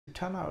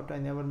turned out I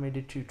never made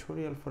a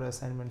tutorial for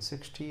assignment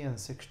 60 and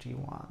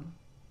 61,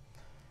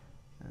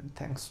 and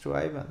thanks to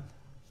Ivan,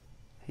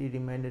 he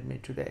reminded me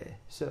today.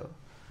 So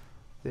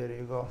there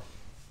you go,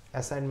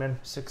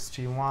 assignment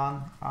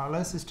 61.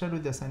 Let's start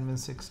with assignment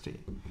 60.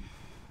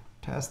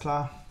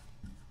 Tesla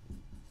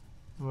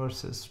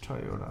versus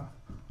Toyota.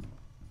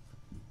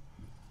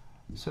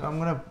 So I'm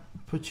gonna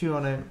put you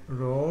on a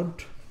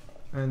road,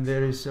 and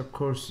there is of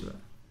course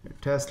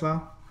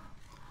Tesla,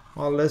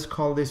 or let's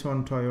call this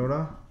one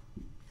Toyota,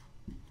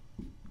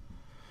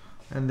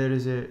 and there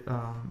is a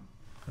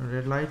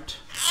red light,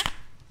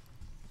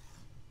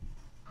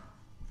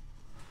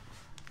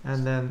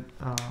 and then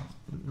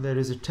there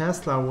is a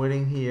Tesla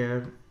waiting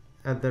here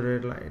at the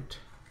red light.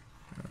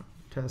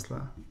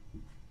 Tesla,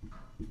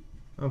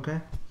 okay,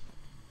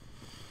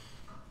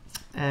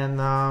 and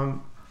the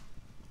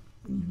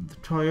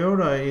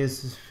Toyota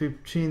is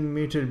 15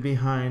 meters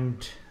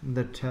behind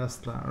the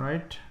Tesla,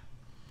 right?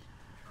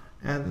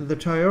 And the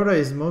Toyota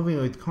is moving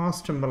with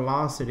constant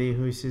velocity,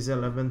 which is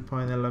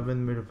 11.11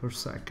 meters per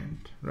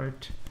second,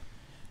 right?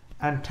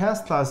 And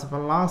Tesla's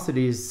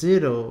velocity is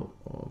 0.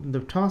 The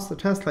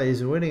Tesla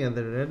is waiting at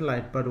the red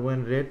light, but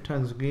when red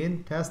turns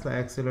green, Tesla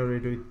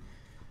accelerates with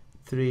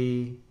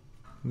 3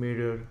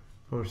 meters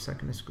per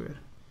second square.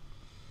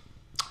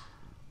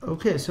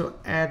 Okay, so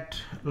at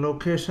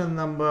location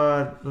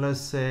number,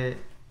 let's say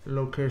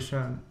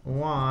location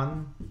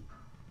 1,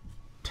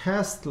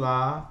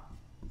 Tesla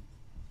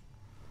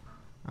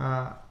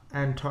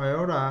and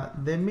Toyota,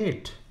 they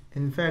meet.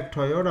 In fact,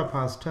 Toyota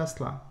passed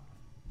Tesla.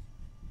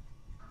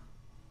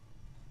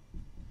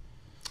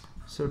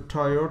 So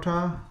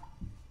Toyota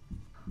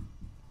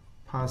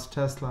passed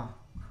Tesla.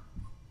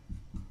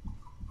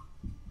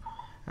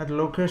 At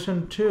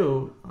location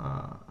 2,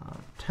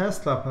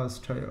 Tesla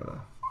passed Toyota.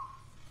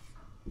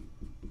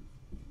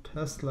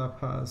 Tesla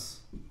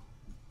passed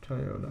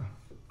Toyota.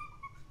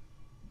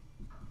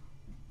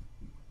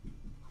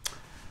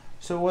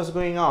 So what's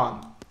going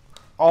on?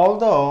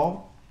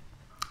 Although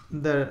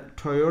the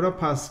Toyota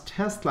passed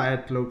Tesla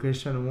at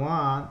location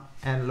 1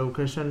 and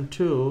location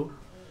 2,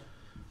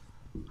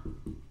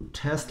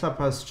 Tesla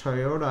passed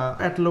Toyota.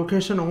 At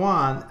location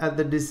 1, at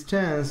the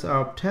distance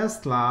of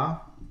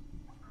Tesla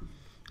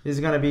is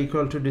going to be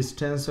equal to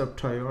distance of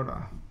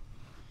Toyota.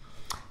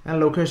 And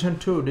location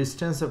 2,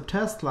 distance of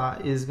Tesla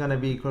is going to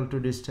be equal to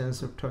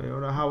distance of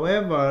Toyota.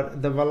 However,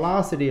 the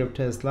velocity of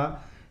Tesla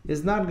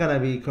is not going to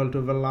be equal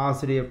to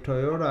velocity of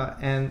Toyota,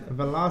 and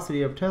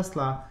velocity of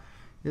Tesla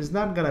is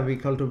not going to be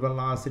equal to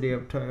velocity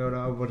of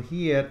Toyota over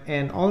here,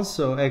 and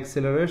also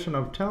acceleration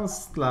of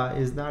Tesla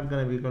is not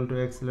going to be equal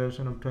to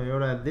acceleration of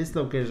Toyota at this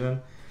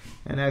location,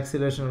 and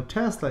acceleration of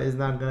Tesla is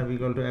not going to be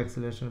equal to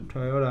acceleration of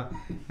Toyota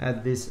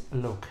at this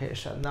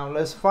location. Now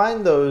let's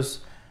find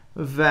those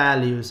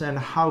values. And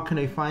how can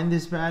I find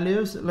these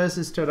values? Let's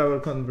start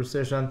our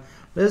conversation.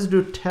 Let's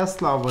do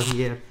Tesla over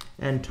here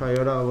and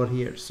Toyota over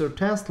here. So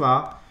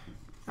Tesla,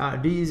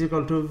 d is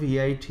equal to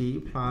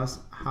VIT plus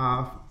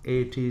half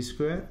AT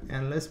square,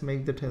 and let's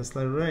make the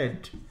Tesla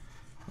red.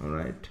 All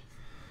right,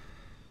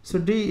 so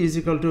d is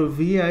equal to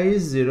VI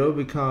is 0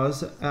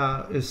 because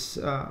it's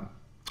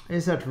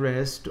at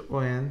rest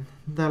when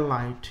the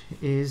light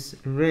is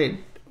red.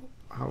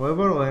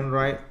 However, when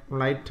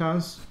light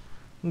turns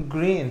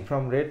green,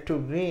 from red to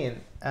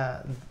green,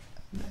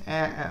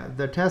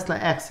 the Tesla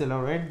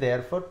accelerate,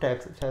 therefore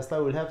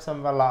Tesla will have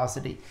some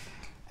velocity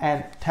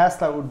and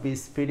Tesla would be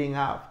speeding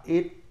up.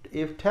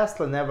 If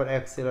Tesla never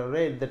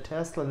accelerate, the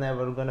Tesla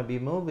never going to be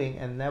moving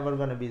and never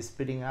going to be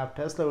speeding up.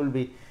 Tesla will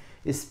be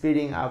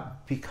speeding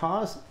up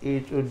because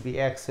it would be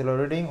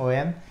accelerating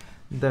when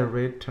the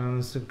red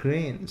turns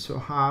green. So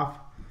half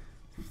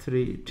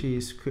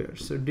 3t squared.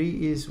 So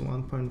d is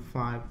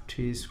 1.5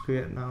 t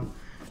squared. Now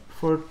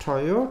for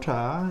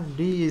Toyota,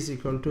 d is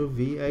equal to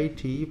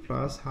VIT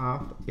plus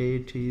half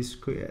AT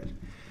squared.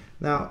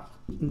 Now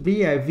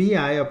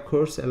VI of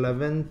course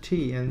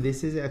 11t, and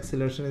this is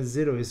acceleration is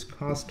 0, is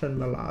constant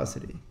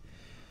velocity,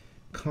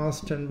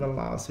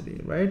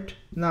 right?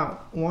 Now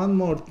one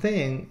more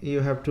thing you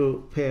have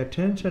to pay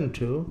attention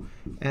to,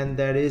 and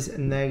that is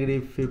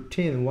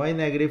 -15. Why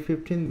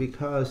 -15?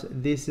 Because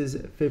this is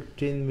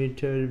 15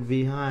 meters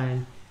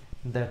behind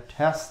the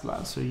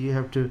Tesla, so you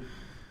have to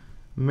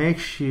make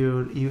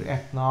sure you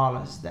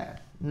acknowledge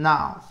that.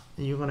 Now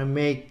you're going to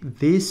make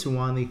this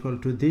one equal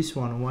to this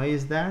one. Why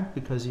is that?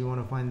 Because you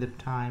want to find the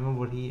time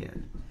over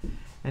here,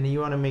 and you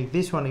want to make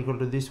this one equal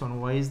to this one.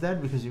 Why is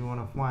that? Because you want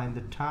to find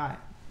the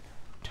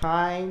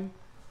time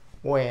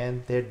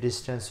when their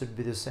distance should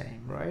be the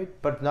same, right?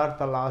 But not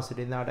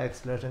velocity, not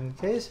acceleration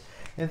case.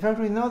 In fact,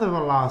 we know the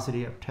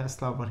velocity of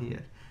Tesla over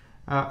here.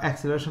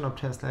 Acceleration of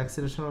Tesla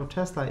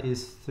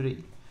is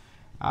 3.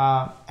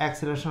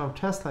 Acceleration of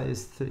Tesla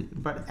is 3,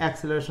 but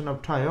acceleration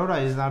of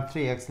Toyota is not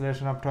 3.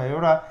 Acceleration of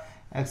Toyota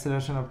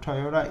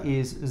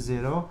is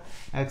 0.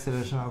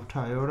 Acceleration of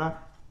Toyota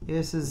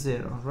is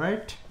 0,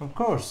 right? Of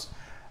course.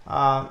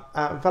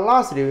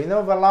 Velocity, we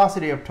know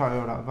velocity of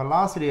Toyota.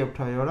 Velocity of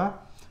Toyota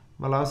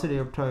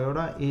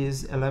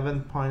is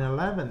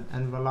 11.11,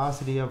 and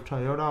velocity of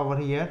Toyota over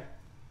here,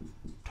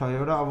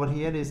 Toyota over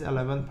here is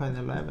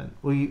 11.11.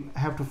 We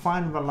have to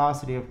find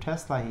velocity of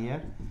Tesla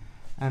here,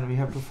 and we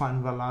have to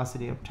find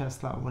velocity of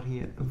Tesla over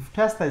here. If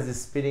Tesla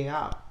is speeding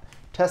up,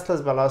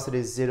 Tesla's velocity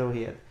is 0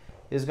 here.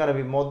 It's going to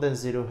be more than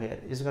 0 here.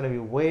 It's going to be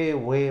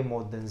way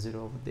more than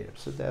 0 over there.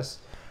 So that's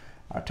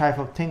a type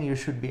of thing you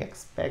should be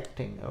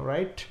expecting. All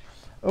right.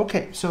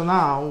 Okay, so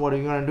now what are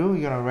you going to do?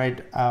 You're going to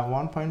write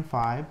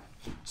 1.5.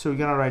 So we're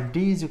going to write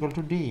d is equal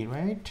to d,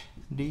 right?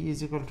 D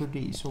is equal to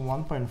d. So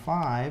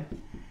 1.5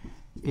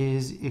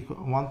 is equal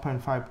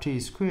 1.5 t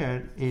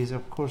squared is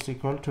of course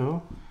equal to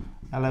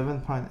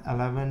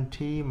 11.11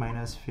 t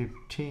minus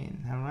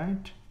 15. All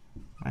right,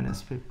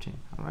 minus 15.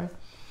 All right.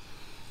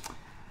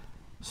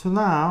 So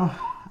now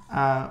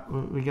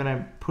we're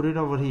gonna put it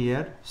over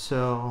here.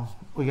 So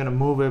we're gonna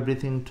move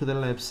everything to the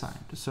left side.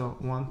 So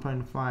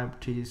 1.5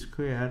 t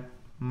squared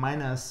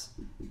minus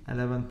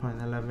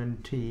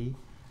 11.11 t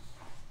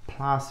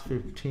plus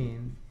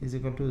 15 is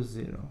equal to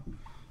 0.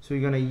 So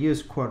you're going to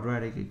use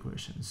quadratic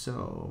equation.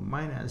 So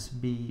minus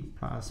b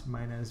plus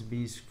minus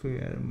b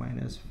squared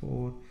minus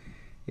 4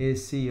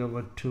 ac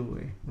over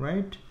 2a,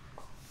 right?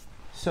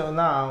 So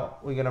now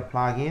we're going to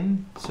plug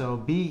in. So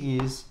b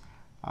is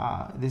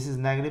this is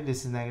negative,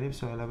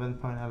 so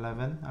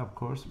 11.11 of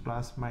course,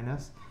 plus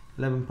minus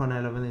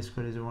 11.11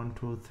 squared is 1,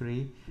 2,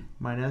 3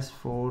 minus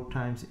 4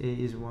 times a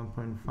is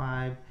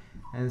 1.5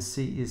 and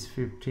c is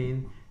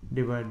 15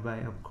 divided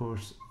by of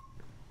course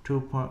 2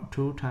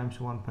 times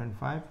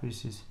 1.5,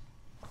 which is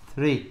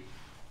 3.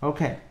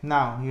 Okay,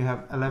 now you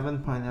have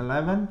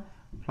 11.11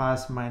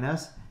 plus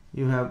minus,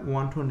 you have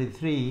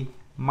 123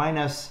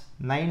 minus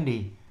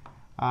 90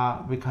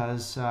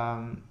 because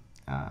 4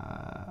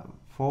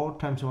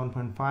 times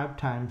 1.5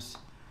 times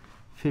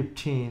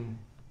 15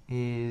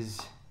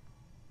 is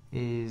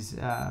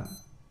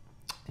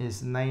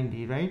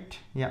 90, right?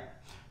 Yeah.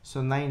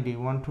 So 90,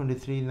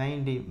 123,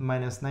 90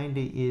 minus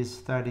 90 is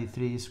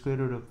 33. Square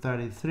root of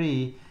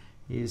 33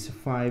 is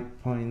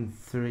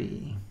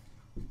 5.3,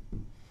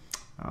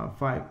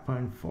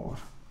 5.4,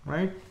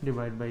 right?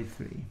 Divide by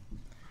 3.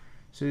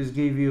 So it's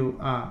give you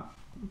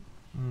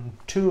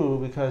 2,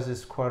 because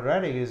it's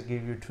quadratic, is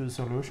give you 2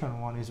 solution.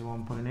 One is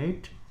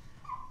 1.8,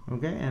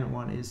 okay, and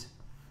one is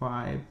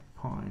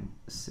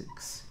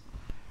 5.6.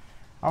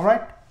 All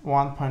right,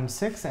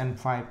 1.6 and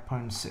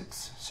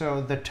 5.6.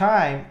 So the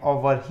time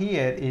over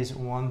here is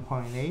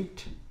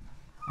 1.8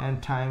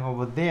 and time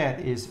over there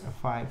is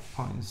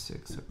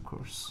 5.6, of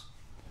course,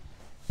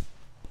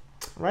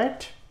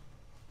 right?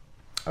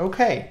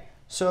 Okay,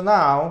 so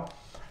now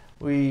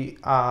we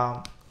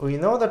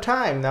know the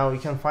time. Now we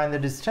can find the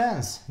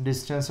distance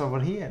over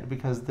here,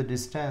 because the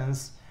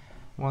distance,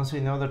 once we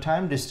know the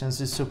time,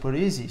 distance is super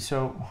easy.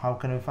 So how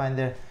can we find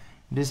the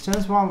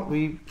distance? Well,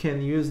 we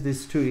can use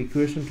these two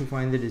equations to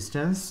find the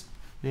distance,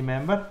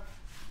 remember.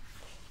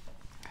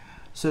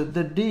 So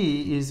the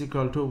d is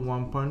equal to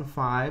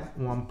 1.5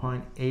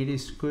 1.8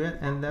 squared,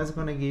 and that's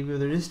going to give you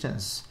the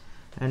distance,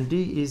 and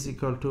d is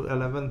equal to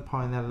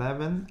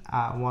 11.11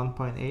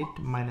 1.8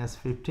 minus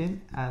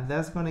 15, and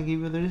that's going to give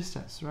you the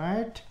distance,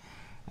 right?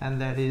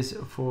 And that is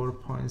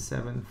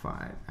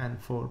 4.75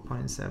 and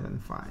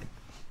 4.75,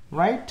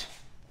 right?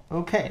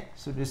 Okay,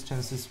 so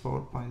distance is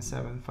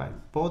 4.75.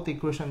 Both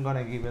equations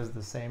gonna give us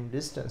the same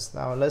distance.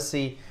 Now let's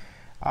see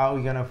how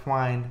we're gonna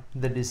find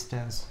the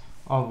distance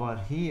over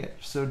here.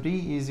 So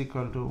d is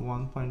equal to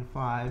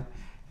 1.5,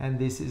 and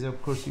this is,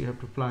 of course, you have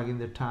to plug in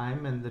the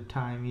time, and the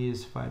time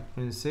is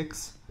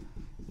 5.6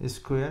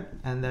 squared,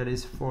 and that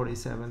is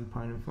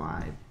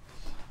 47.5.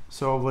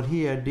 So over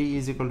here d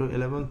is equal to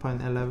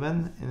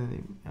 11.11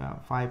 and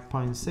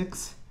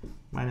 5.6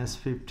 minus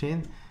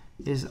 15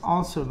 is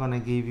also gonna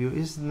give you,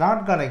 is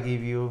not gonna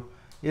give you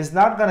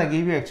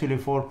actually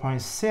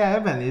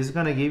 4.7, is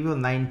gonna give you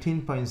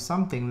 19 point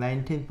something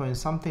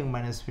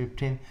minus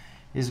 15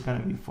 is gonna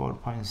be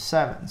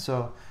 4.7.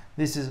 So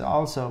this is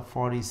also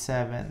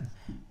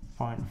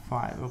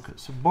 47.5. okay,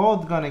 so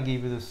both gonna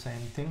give you the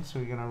same thing, so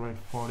we're gonna write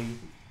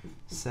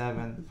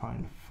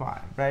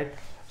 47.5, right?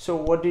 So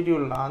what did you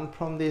learn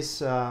from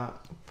this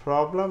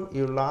problem?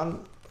 You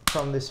learn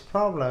from this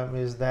problem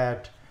is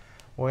that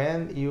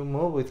when you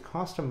move with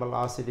constant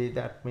velocity,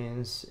 that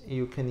means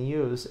you can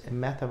use a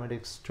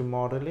mathematics to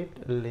model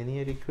it, a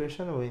linear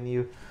equation. When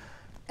you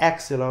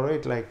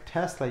accelerate like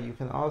Tesla, you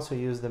can also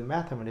use the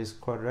mathematics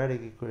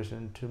quadratic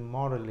equation to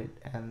model it,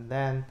 and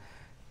then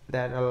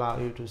that allow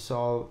you to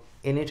solve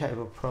any type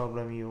of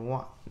problem you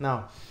want.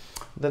 Now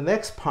the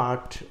next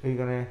part, we're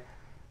gonna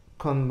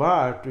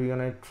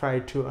try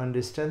to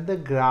understand the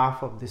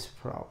graph of this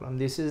problem.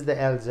 This is the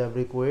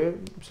algebraic way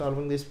of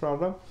solving this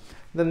problem.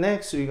 The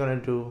next, we're gonna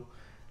do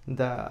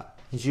the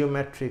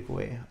geometric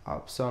way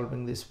of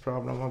solving this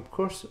problem. Of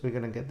course, we're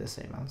gonna get the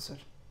same answer.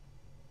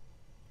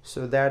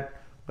 So that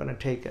gonna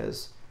take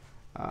us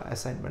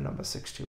assignment number 60.